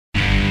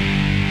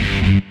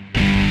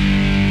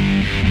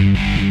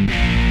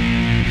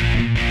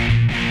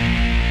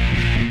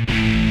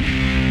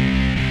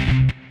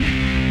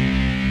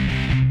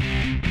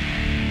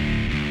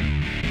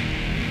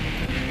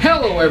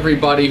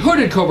everybody,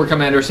 Hooded Cobra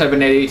Commander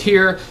 788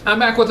 here. I'm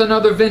back with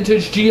another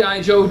vintage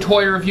G.I. Joe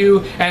toy review,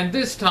 and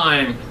this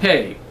time,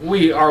 hey,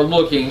 we are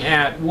looking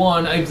at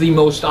one of the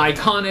most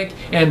iconic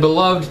and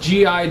beloved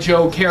G.I.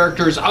 Joe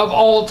characters of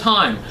all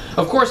time.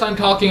 Of course, I'm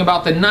talking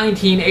about the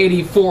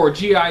 1984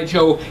 G.I.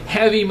 Joe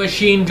Heavy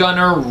Machine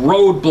Gunner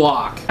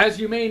Roadblock. As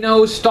you may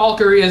know,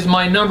 Stalker is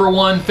my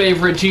 #1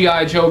 favorite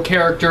G.I. Joe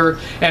character,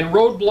 and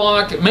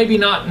Roadblock, maybe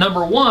not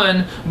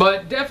 #1,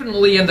 but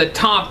definitely in the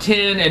top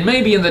 10 and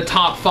maybe in the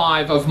top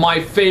 5 of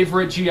my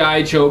favorite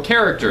G.I. Joe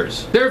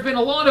characters. There have been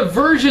a lot of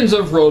versions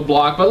of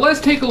Roadblock, but let's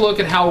take a look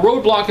at how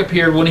Roadblock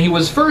appeared when he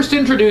was first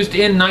introduced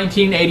in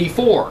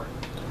 1984.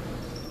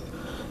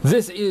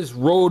 This is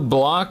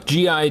Roadblock,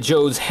 G.I.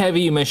 Joe's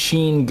Heavy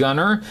Machine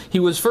Gunner. He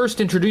was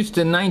first introduced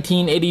in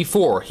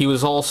 1984. He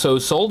was also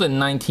sold in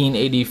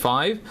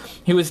 1985.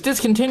 He was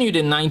discontinued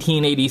in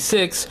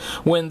 1986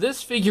 when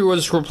this figure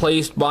was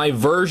replaced by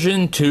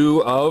version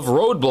 2 of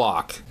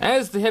Roadblock.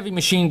 As the Heavy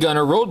Machine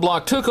Gunner,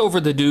 Roadblock took over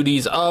the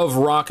duties of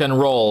Rock and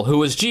Roll, who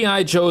was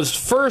G.I. Joe's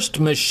first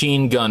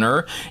machine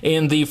gunner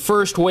in the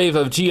first wave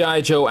of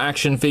G.I. Joe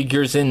action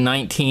figures in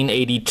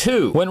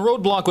 1982. When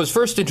Roadblock was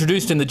first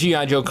introduced in the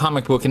G.I. Joe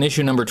comic book in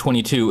issue number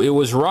 22, it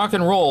was Rock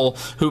and Roll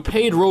who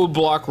paid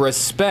Roadblock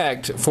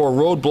respect for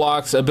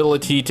Roadblock's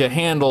ability to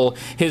handle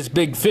his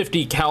big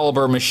 50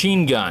 caliber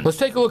machine gun. Let's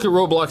take a look at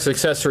Roadblock's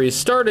accessories,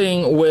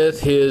 starting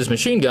with his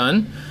machine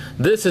gun.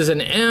 This is an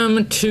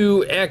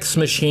M2X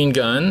machine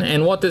gun,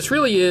 and what this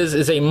really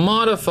is a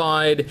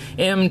modified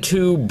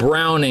M2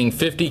 Browning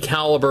 50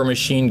 caliber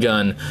machine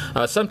gun,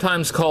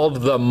 sometimes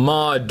called the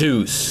Ma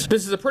Deuce.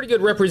 This is a pretty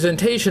good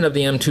representation of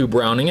the M2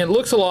 Browning. It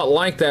looks a lot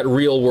like that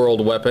real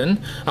world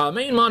weapon.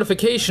 Main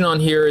modification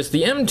on here is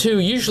the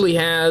M2 usually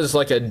has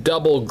like a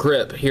double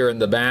grip here in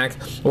the back,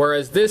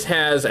 whereas this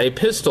has a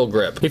pistol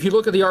grip. If you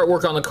look at the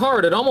artwork on the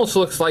card, it almost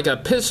looks like a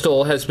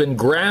pistol has been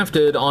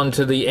grafted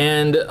onto the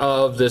end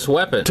of this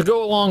weapon. To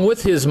go along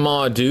with his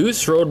Ma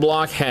Deuce,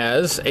 Roadblock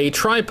has a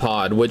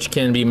tripod which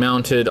can be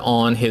mounted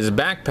on his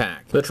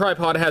backpack. The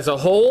tripod has a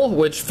hole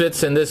which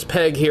fits in this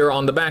peg here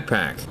on the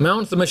backpack.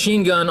 Mount the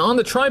machine gun on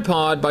the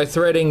tripod by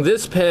threading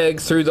this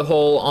peg through the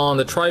hole on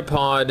the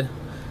tripod.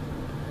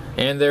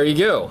 And there you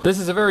go. This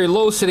is a very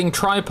low-sitting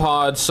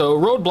tripod, so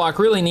Roadblock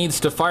really needs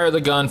to fire the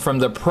gun from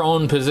the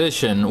prone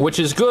position, which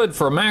is good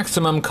for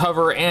maximum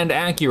cover and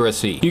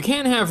accuracy. You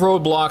can have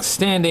Roadblock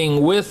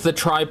standing with the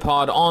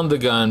tripod on the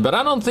gun, but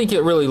I don't think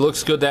it really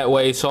looks good that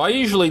way, so I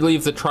usually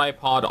leave the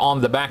tripod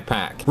on the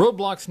backpack.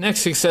 Roadblock's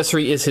next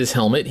accessory is his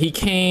helmet. He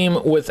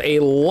came with a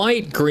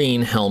light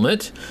green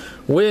helmet,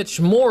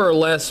 which more or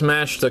less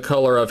matched the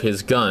color of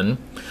his gun.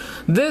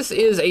 This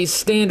is a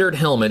standard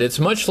helmet. It's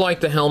much like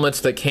the helmets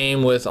that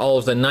came with all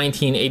of the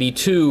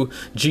 1982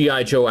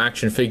 G.I. Joe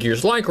action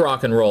figures like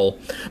Rock and Roll.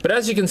 But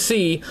as you can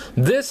see,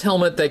 this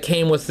helmet that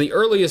came with the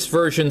earliest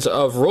versions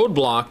of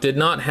Roadblock did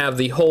not have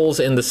the holes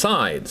in the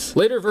sides.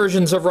 Later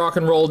versions of Rock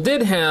and Roll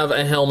did have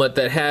a helmet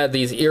that had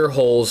these ear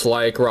holes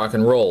like Rock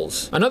and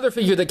Roll's. Another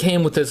figure that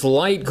came with this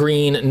light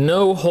green,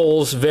 no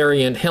holes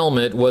variant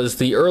helmet was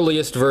the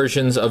earliest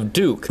versions of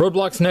Duke.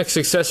 Roadblock's next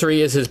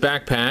accessory is his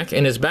backpack,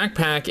 and his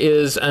backpack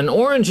is an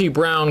orangey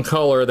brown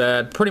color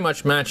that pretty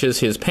much matches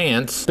his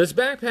pants. This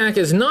backpack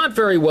is not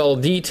very well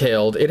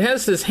detailed. It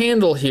has this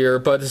handle here,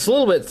 but it's a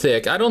little bit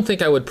thick. I don't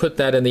think I would put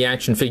that in the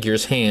action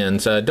figure's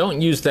hands.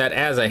 Don't use that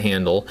as a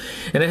handle.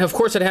 And of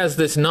course it has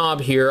this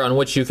knob here on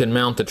which you can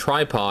mount the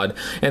tripod,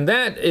 and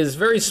that is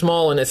very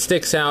small and it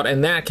sticks out,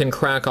 and that can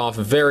crack off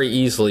very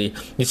easily.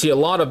 You see a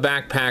lot of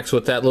backpacks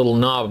with that little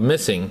knob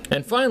missing.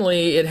 And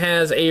finally, it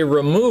has a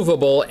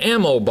removable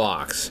ammo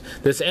box.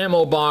 This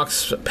ammo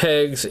box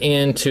pegs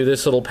into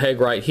this little peg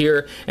right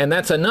here, and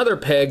that's another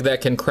peg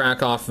that can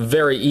crack off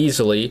very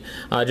easily.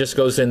 Just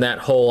goes in that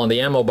hole on the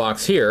ammo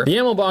box here. The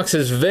ammo box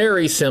is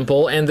very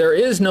simple, and there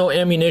is no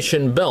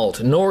ammunition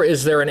belt, nor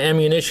is there an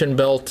ammunition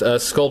belt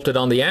sculpted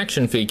on the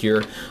action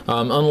figure,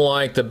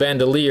 unlike the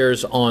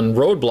bandoliers on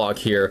Roadblock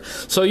here.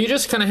 So you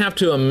just kind of have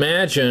to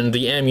imagine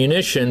the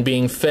ammunition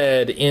being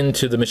fed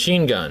into the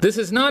machine gun. This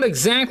is not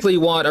exactly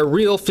what a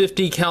real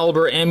 50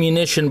 caliber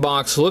ammunition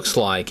box looks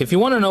like. If you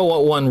want to know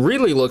what one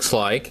really looks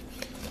like,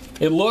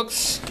 it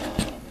looks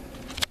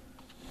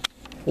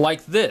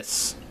like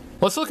this.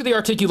 Let's look at the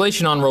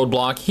articulation on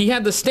Roadblock. He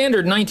had the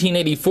standard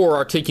 1984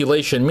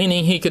 articulation,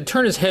 meaning he could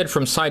turn his head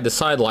from side to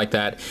side like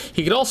that.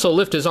 He could also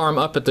lift his arm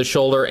up at the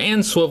shoulder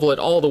and swivel it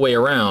all the way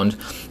around.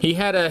 He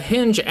had a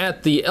hinge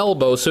at the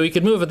elbow, so he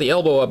could move at the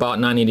elbow about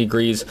 90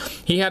 degrees.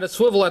 He had a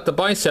swivel at the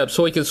bicep,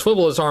 so he could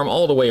swivel his arm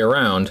all the way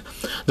around.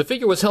 The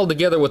figure was held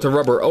together with a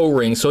rubber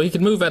O-ring, so he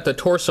could move at the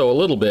torso a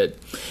little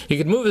bit. He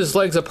could move his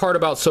legs apart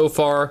about so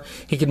far.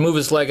 He could move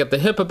his leg at the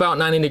hip about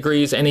 90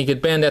 degrees, and he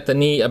could bend at the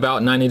knee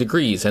about 90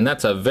 degrees, and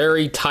that's a very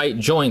tight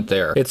joint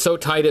there. It's so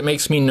tight it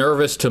makes me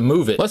nervous to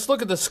move it. Let's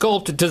look at the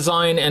sculpt,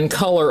 design, and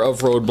color of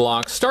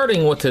Roadblock,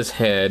 starting with his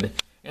head.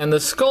 And the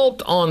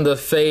sculpt on the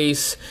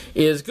face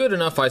is good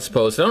enough, I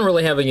suppose. I don't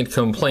really have any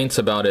complaints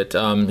about it.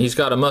 He's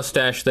got a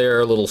mustache there,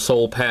 a little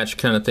soul patch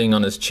kind of thing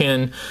on his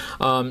chin.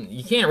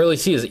 You can't really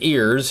see his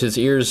ears. His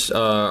ears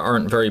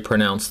aren't very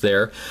pronounced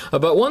there.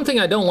 But one thing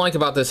I don't like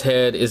about this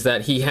head is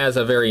that he has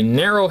a very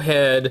narrow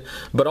head,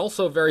 but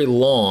also very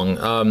long.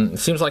 It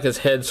seems like his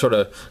head sort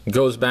of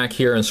goes back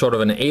here in sort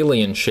of an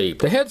alien shape.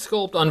 The head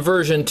sculpt on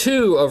version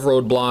 2 of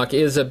Roadblock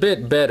is a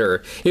bit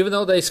better. Even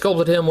though they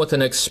sculpted him with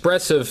an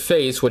expressive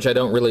face, which I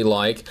don't really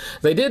like,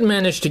 they did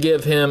manage to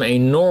give him a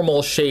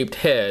normal shaped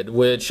head,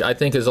 which I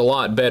think is a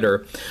lot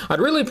better.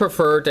 I'd really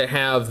prefer to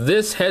have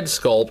this head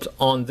sculpt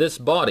on this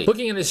body.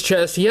 Looking at his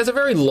chest, he has a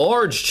very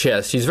large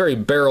chest. He's very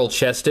barrel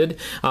chested.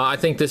 I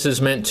think this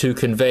is meant to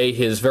convey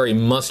his very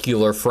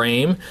muscular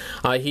frame.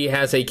 He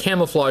has a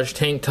camouflage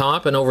tank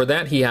top, and over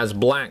that he has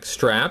black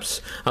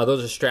straps.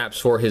 Those are straps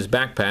for his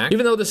backpack.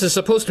 Even though this is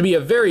supposed to be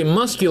a very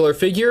muscular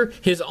figure,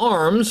 his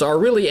arms are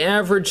really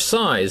average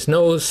size.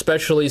 No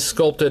specially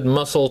sculpted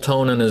muscle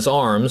tone in his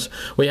arms.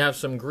 We have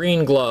some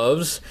green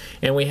gloves,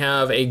 and we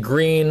have a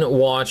green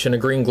watch and a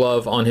green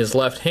glove on his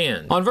left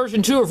hand. On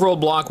version 2 of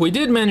Roadblock, we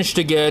did manage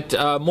to get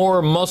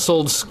more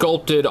muscled,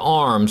 sculpted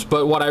arms,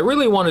 but what I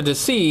really wanted to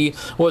see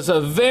was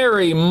a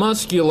very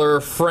muscular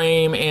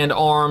frame and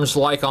arms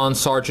like on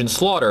Sergeant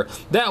Slaughter.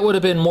 That would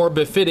have been more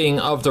befitting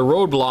of the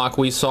Roadblock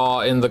we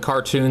saw in the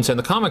cartoons and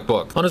the comic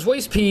book. On his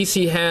waist piece,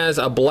 he has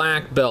a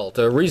black belt,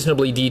 a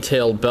reasonably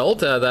detailed belt.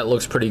 That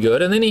looks pretty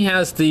good. And then he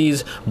has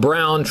these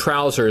brown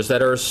trousers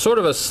that are sort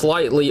of a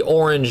slightly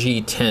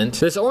orangey tint.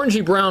 This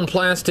orangey brown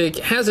plastic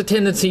has a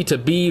tendency to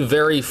be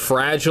very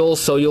fragile,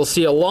 so you'll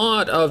see a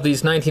lot of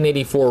these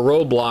 1984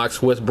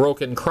 Roadblocks with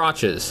broken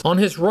crotches. On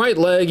his right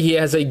leg, he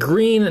has a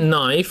green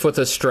knife with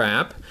a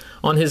strap.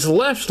 On his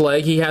left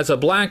leg, he has a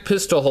black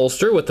pistol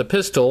holster with the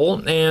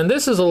pistol, and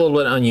this is a little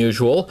bit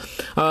unusual.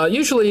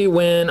 Usually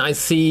when I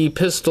see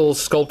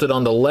pistols sculpted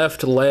on the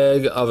left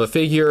leg of a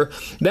figure,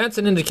 that's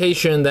an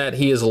indication that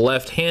he is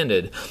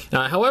left-handed.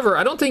 However,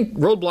 I don't think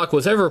Roadblock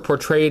was ever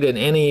portrayed in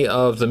any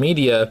of the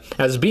media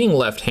as being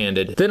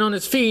left-handed. Then on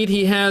his feet,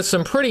 he has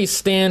some pretty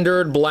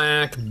standard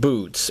black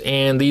boots,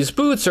 and these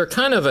boots are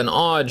kind of an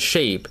odd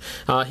shape.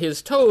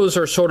 His toes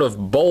are sort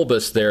of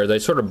bulbous there. They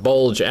sort of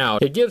bulge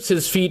out. It gives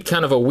his feet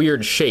kind of a weird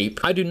shape.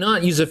 I do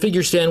not use a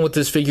figure stand with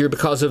this figure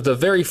because of the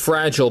very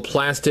fragile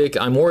plastic.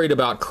 I'm worried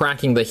about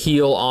cracking the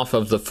heel off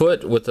of the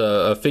foot with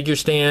a figure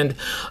stand.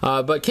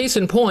 But case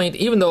in point,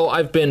 even though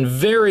I've been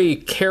very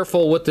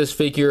careful with this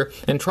figure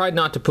and tried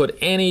not to put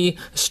any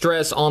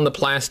stress on the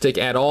plastic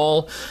at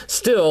all,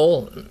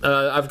 still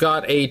I've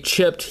got a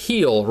chipped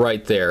heel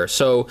right there.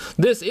 So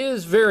this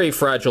is very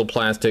fragile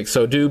plastic,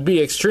 so do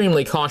be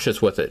extremely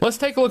cautious with it. Let's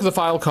take a look at the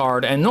file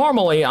card, and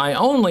normally I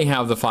only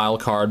have the file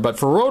card, but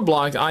for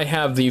Roadblock I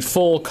have the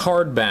full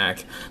card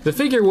back. The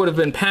figure would have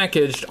been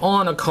packaged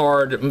on a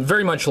card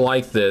very much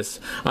like this.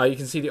 You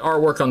can see the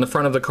artwork on the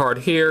front of the card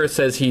here. It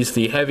says he's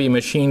the heavy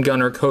machine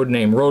gunner,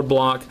 codename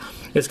Roadblock.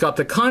 It's got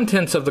the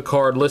contents of the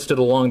card listed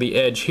along the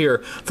edge here.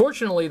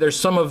 Fortunately, there's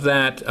some of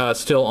that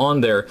still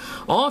on there.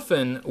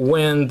 Often,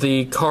 when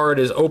the card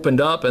is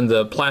opened up and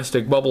the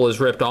plastic bubble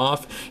is ripped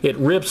off, it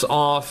rips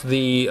off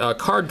the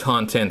card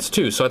contents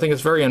too. So I think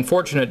it's very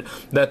unfortunate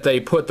that they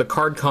put the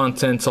card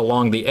contents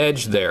along the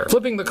edge there.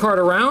 Flipping the card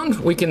around,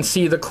 we can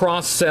see the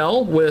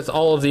cross-sell with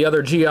all of the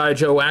other G.I.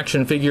 Joe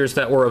action figures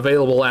that were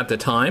available at the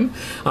time.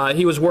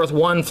 He was worth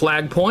 1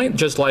 flag point,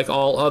 just like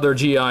all other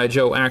G.I.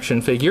 Joe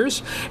action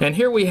figures. And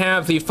here we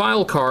have the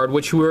file card,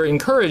 which we're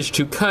encouraged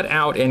to cut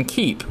out and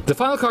keep. The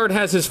file card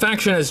has his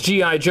faction as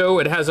G.I. Joe.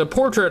 It has a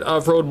portrait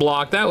of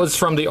Roadblock. That was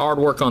from the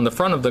artwork on the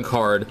front of the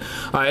card.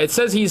 It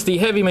says he's the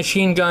heavy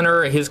machine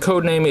gunner. His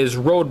code name is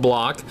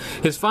Roadblock.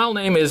 His file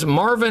name is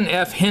Marvin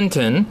F.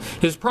 Hinton.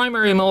 His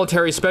primary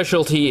military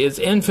specialty is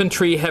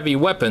infantry heavy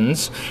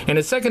weapons, and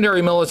his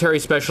secondary military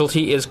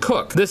specialty is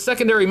cook. This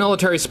secondary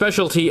military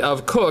specialty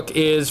of cook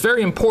is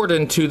very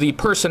important to the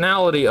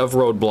personality of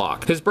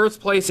Roadblock. His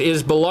birthplace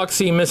is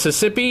Biloxi,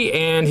 Mississippi,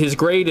 and his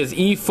grade is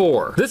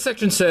E4. This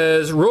section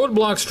says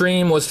Roadblock's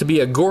dream was to be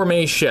a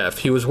gourmet chef.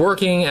 He was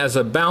working as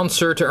a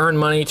bouncer to earn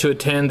money to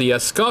attend the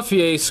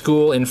Escoffier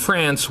school in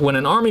France when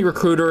an army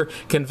recruiter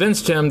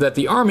convinced him that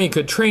the army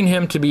could train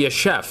him to be a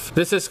chef.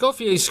 This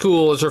Escoffier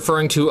school is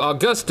referring to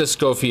Auguste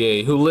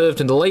Escoffier, who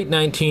lived in the late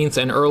 19th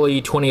and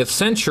early 20th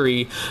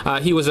century.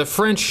 He was a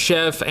French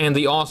chef and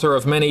the author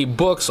of many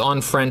books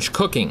on French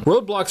cooking.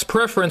 Roadblock's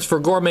preference for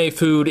gourmet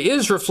food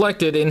is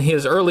reflected in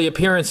his early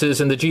appearances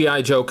in the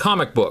G.I. Joe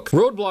comic book.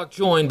 Roadblock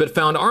joined but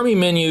found army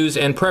menus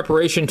and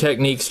preparation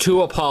techniques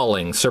too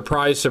appalling.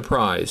 Surprise,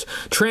 surprise.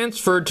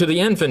 Transferred to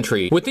the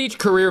infantry. With each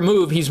career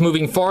move, he's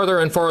moving farther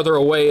and farther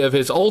away of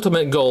his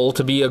ultimate goal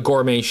to be a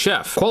gourmet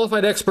chef.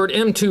 Qualified expert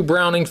M2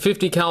 Browning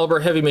 50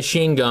 caliber heavy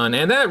machine gun,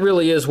 and that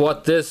really is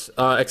what this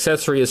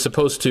accessory is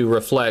supposed to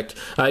reflect,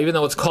 even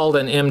though it's called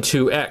an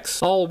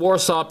M2X. All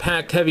Warsaw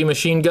packed heavy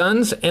machine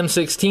guns,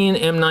 M16,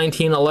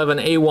 M19, 11,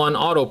 A1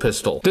 auto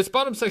pistol. This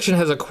bottom section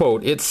has a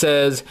quote. It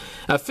says,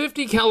 "A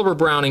 50 caliber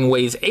Browning Browning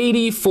weighs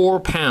 84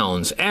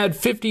 pounds. Add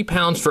 50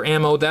 pounds for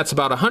ammo, that's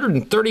about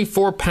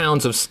 134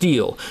 pounds of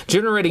steel,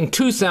 generating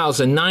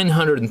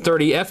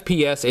 2,930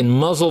 FPS in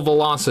muzzle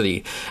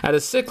velocity at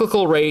a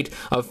cyclical rate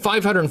of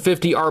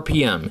 550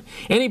 RPM.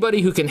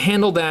 Anybody who can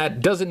handle that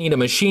doesn't need a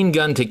machine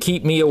gun to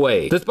keep me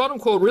away. This bottom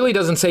quote really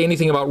doesn't say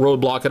anything about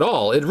Roadblock at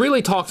all. It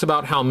really talks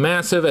about how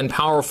massive and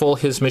powerful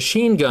his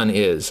machine gun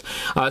is.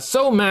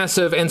 So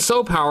massive and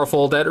so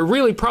powerful that it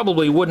really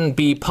probably wouldn't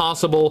be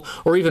possible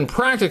or even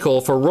practical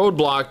for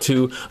Roadblock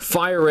to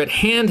fire it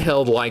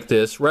handheld like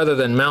this rather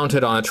than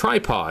mounted on a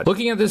tripod.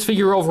 Looking at this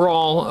figure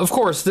overall, of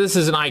course, this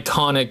is an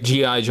iconic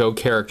G.I. Joe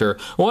character,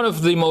 one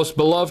of the most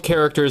beloved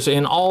characters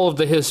in all of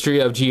the history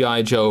of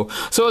G.I. Joe,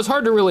 so it's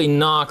hard to really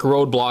knock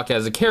Roadblock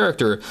as a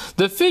character.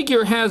 The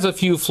figure has a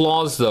few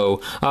flaws though.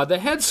 The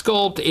head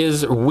sculpt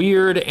is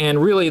weird,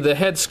 and really the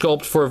head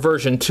sculpt for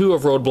version 2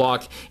 of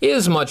Roadblock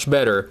is much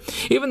better.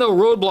 Even though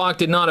Roadblock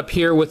did not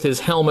appear with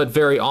his helmet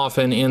very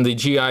often in the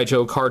G.I.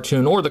 Joe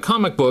cartoon or the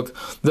comic book,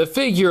 the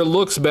figure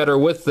looks better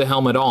with the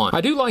helmet on.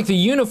 I do like the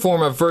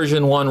uniform of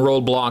version 1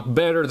 Roadblock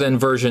better than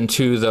version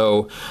 2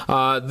 though.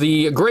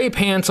 The gray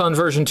pants on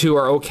version 2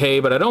 are okay,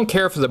 but I don't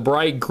care for the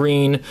bright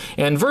green,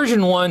 and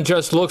version 1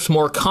 just looks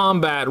more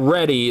combat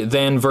ready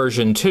than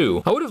version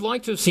 2. I would have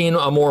liked to have seen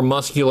a more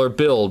muscular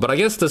build, but I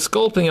guess the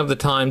sculpting of the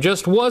time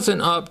just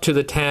wasn't up to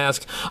the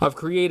task of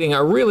creating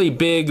a really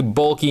big,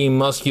 bulky,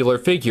 muscular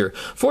figure.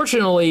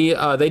 Fortunately,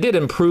 they did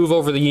improve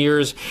over the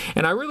years,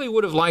 and I really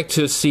would have liked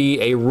to see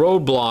a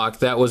Roadblock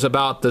that was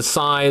about the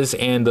size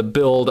and the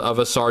build of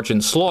a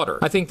Sergeant Slaughter.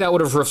 I think that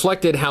would have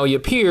reflected how he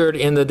appeared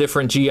in the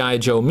different G.I.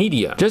 Joe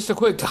media. Just a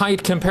quick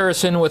height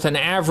comparison with an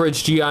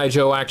average G.I.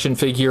 Joe action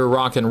figure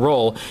rock and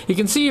roll. You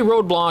can see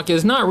Roadblock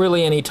is not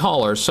really any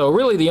taller, so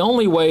really the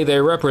only way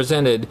they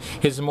represented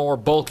his more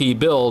bulky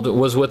build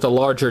was with a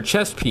larger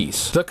chest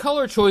piece. The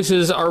color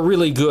choices are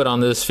really good on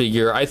this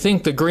figure. I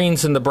think the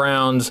greens and the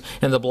browns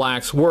and the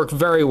blacks work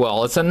very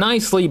well. It's a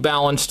nicely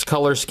balanced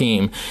color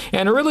scheme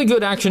and a really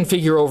good action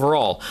figure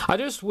overall. I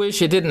just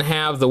wish it didn't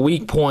have the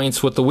weak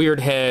points with the weird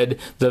head,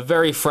 the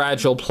very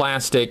fragile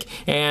plastic,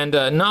 and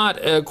not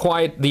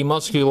quite the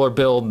muscular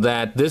build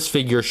that this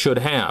figure should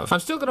have. I'm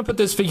still going to put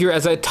this figure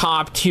as a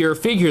top tier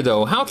figure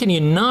though. How can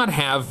you not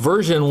have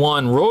version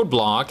 1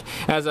 Roadblock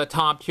as a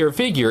top tier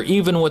figure,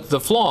 even with the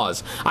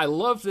flaws? I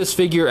loved this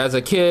figure as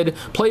a kid,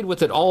 played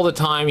with it all the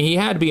time. He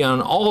had to be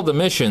on all the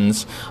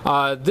missions.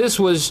 This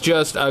was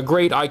just a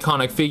great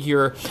iconic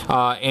figure,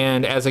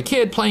 and as a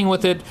kid playing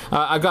with it,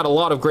 I got a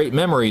lot of great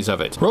memories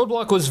of it.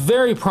 Roadblock was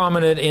very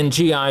prominent in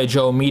G.I.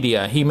 Joe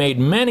media. He made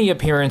many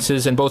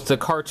appearances in both the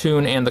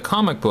cartoon and the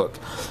comic book.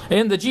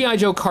 In the G.I.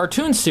 Joe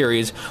cartoon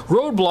series,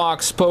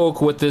 Roadblock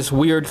spoke with this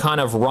weird kind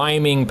of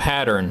rhyming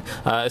pattern.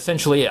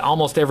 Essentially,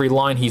 almost every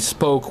line he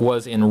spoke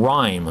was in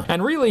rhyme.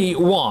 And really,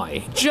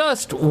 why?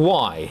 Just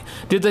why?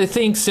 Did they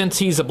think since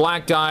he's a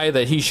black guy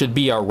that he should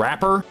be a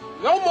rapper?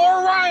 No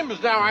more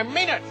rhymes now, I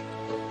mean it!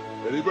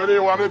 Anybody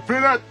want a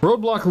peanut?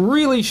 Roadblock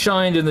really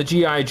shined in the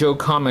G.I. Joe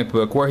comic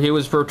book, where he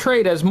was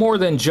portrayed as more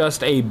than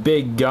just a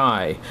big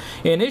guy.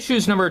 In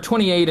issues number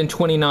 28 and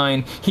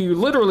 29, he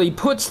literally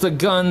puts the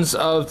guns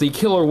of the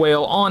killer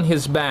whale on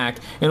his back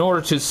in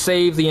order to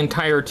save the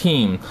entire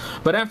team.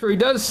 But after he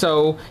does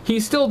so,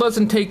 he still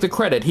doesn't take the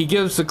credit. He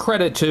gives the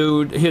credit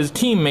to his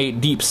teammate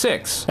Deep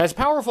Six. As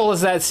powerful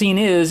as that scene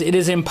is, it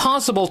is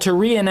impossible to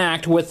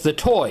reenact with the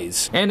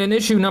toys. And in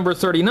issue number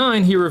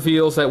 39, he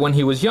reveals that when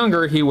he was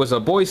younger, he was a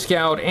Boy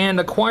Scout and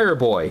a choir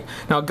boy.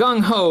 Now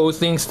Gung Ho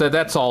thinks that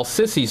that's all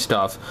sissy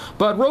stuff,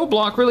 but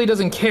Roadblock really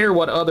doesn't care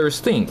what others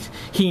think.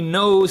 He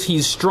knows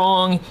he's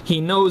strong, he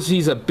knows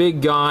he's a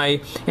big guy,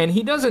 and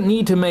he doesn't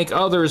need to make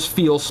others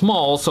feel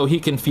small so he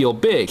can feel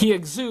big. He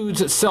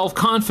exudes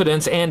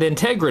self-confidence and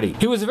integrity.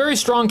 He was a very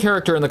strong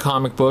character in the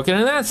comic book, and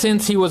in that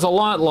sense he was a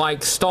lot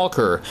like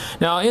Stalker.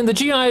 Now in the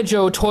G.I.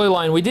 Joe toy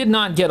line we did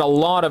not get a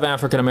lot of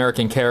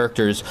African-American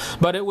characters,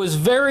 but it was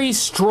very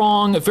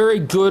strong, very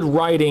good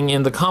writing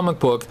in the comic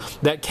book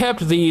that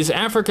kept these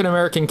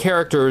African-American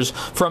characters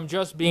from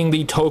just being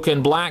the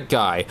token black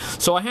guy.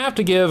 So I have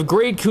to give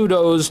great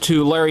kudos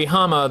to Larry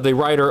Hama, the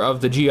writer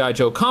of the G.I.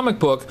 Joe comic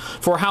book,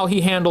 for how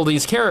he handled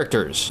these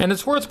characters. And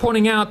it's worth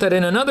pointing out that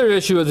in another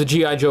issue of the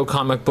G.I. Joe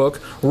comic book,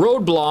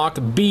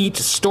 Roadblock beat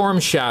Storm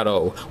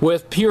Shadow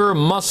with pure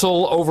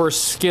muscle over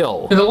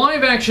skill. In the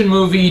live-action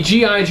movie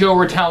G.I. Joe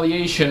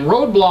Retaliation,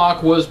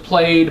 Roadblock was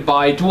played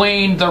by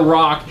Dwayne "The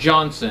Rock"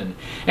 Johnson.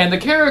 And the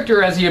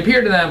character as he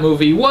appeared in that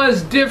movie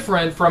was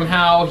different from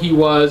how he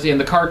was in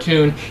the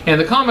cartoon and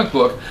the comic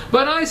book,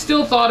 but I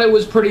still thought it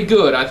was pretty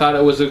good. I thought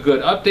it was a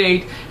good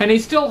update, and he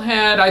still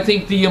had, I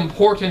think, the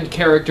important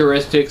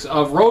characteristics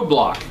of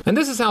Roadblock. And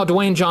this is how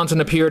Dwayne Johnson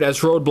appeared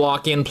as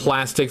Roadblock in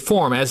plastic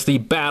form, as the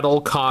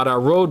Battle Kata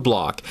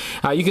Roadblock.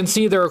 You can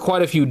see there are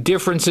quite a few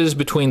differences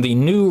between the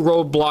new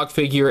Roadblock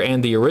figure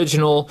and the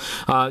original.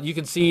 You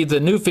can see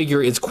the new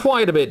figure is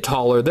quite a bit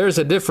taller. There's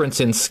a difference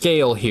in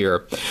scale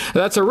here.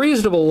 That's a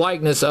reasonable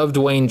likeness of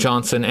Dwayne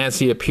Johnson as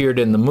he appeared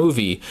in the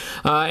movie. see.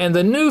 And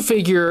the new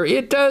figure,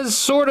 it does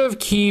sort of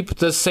keep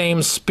the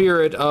same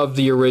spirit of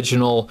the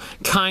original,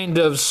 kind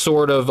of,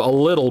 sort of, a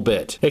little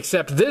bit.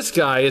 Except this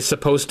guy is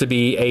supposed to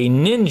be a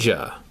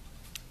ninja.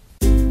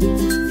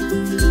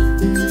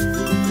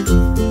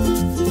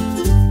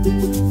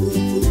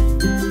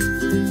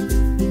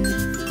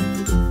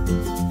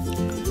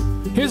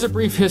 Here's a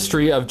brief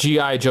history of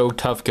G.I. Joe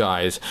Tough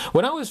Guys.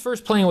 When I was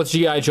first playing with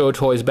G.I. Joe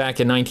toys back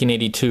in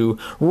 1982,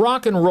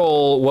 Rock and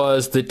Roll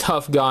was the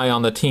tough guy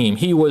on the team.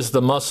 He was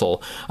the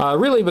muscle.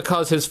 Really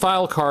because his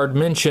file card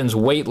mentions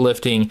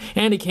weightlifting,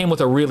 and he came with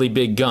a really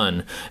big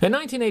gun. In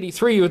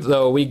 1983,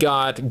 though, we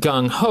got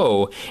Gung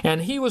Ho,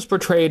 and he was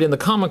portrayed in the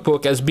comic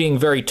book as being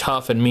very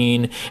tough and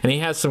mean, and he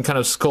has some kind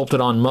of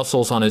sculpted on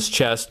muscles on his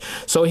chest.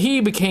 So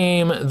he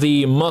became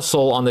the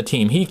muscle on the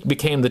team. He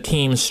became the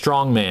team's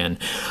strongman.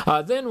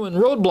 Then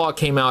when Roadblock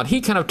came out, he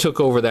kind of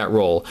took over that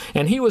role,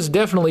 and he was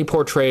definitely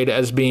portrayed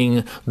as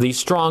being the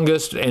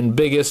strongest and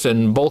biggest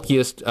and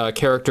bulkiest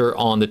character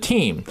on the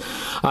team.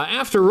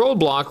 After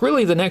Roadblock,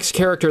 really the next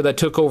character that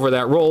took over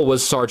that role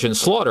was Sergeant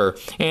Slaughter,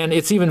 and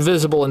it's even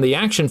visible in the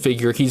action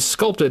figure. He's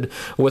sculpted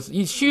with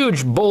these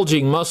huge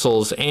bulging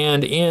muscles,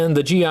 and in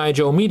the G.I.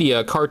 Joe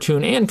media,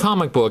 cartoon, and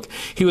comic book,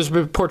 he was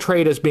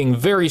portrayed as being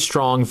very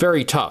strong,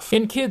 very tough.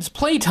 In kids'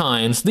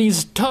 playtimes,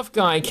 these tough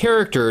guy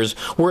characters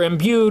were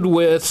imbued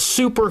with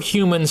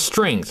superhuman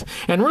strength,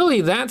 and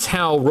really that's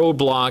how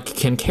Roadblock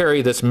can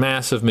carry this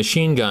massive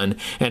machine gun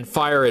and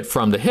fire it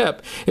from the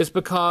hip, is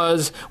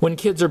because when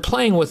kids are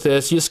playing with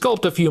this, you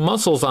sculpt a few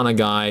muscles on a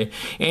guy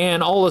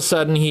and all of a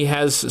sudden he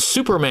has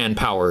Superman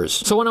powers.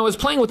 So when I was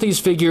playing with these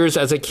figures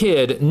as a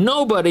kid,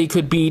 nobody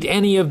could beat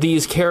any of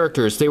these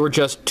characters. They were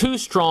just too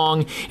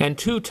strong and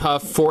too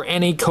tough for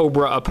any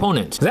Cobra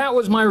opponent. That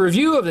was my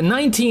review of the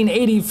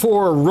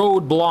 1984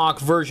 Roadblock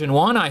version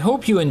 1. I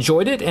hope you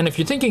enjoyed it, and if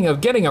you're thinking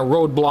of getting a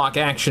Roadblock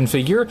action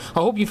figure, I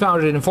hope you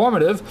found it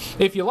informative.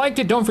 If you liked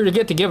it, don't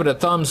forget to give it a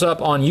thumbs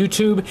up on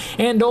YouTube,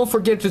 and don't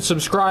forget to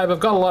subscribe. I've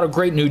got a lot of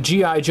great new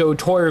G.I. Joe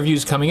toy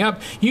reviews coming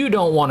up. You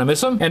don't want to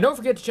miss them. And don't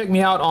forget to check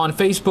me out on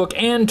Facebook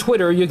and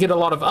Twitter. You get a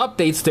lot of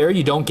updates there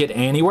you don't get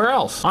anywhere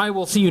else. I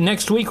will see you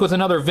next week with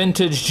another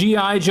vintage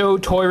G.I. Joe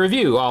toy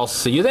review. I'll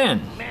see you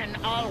then. Men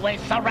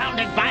always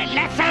surrounded by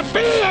lesser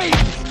beings!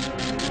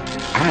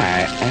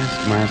 I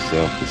ask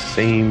myself the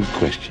same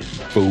question,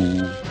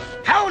 fool.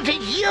 How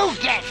did you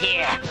get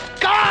here?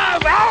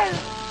 Cobra!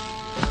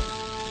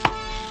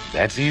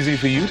 That's easy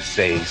for you to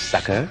say,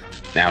 sucker.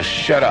 Now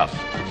shut up.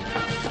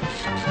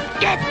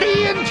 Get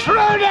the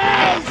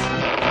intruders!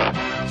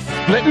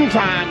 Splitting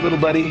time, little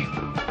buddy.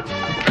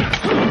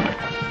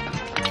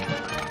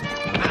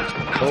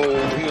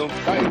 Oh, he'll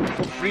fight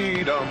for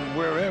freedom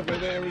wherever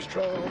there is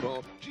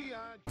trouble.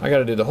 I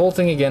gotta do the whole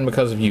thing again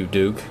because of you,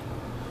 Duke.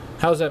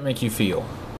 How does that make you feel?